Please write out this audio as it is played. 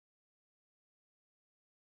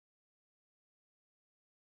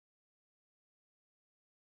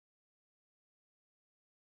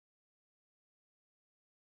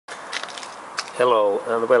Hello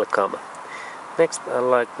and welcome. Next I'd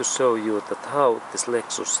like to show you that how this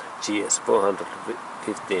Lexus GS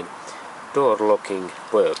 415 door locking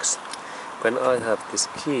works. When I have this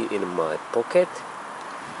key in my pocket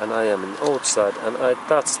and I am outside and I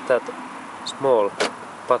touch that small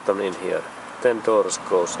button in here, then doors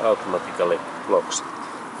goes automatically locks.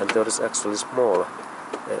 And there is actually small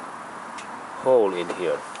hole in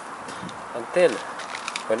here. And then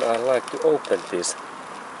when I like to open these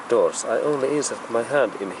doors, I only insert my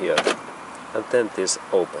hand in here and then this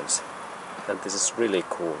opens. And this is really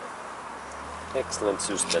cool. Excellent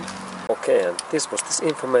system. Okay, and this was this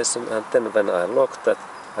information, and then when I lock that,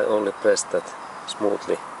 I only press that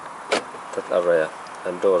smoothly, that area,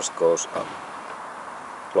 and doors goes up.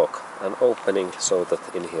 Lock and opening so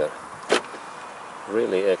that in here.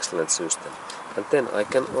 Really excellent system. And then I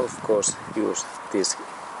can of course use these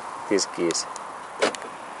keys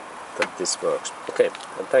that this works. Okay,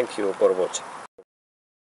 and thank you for watching.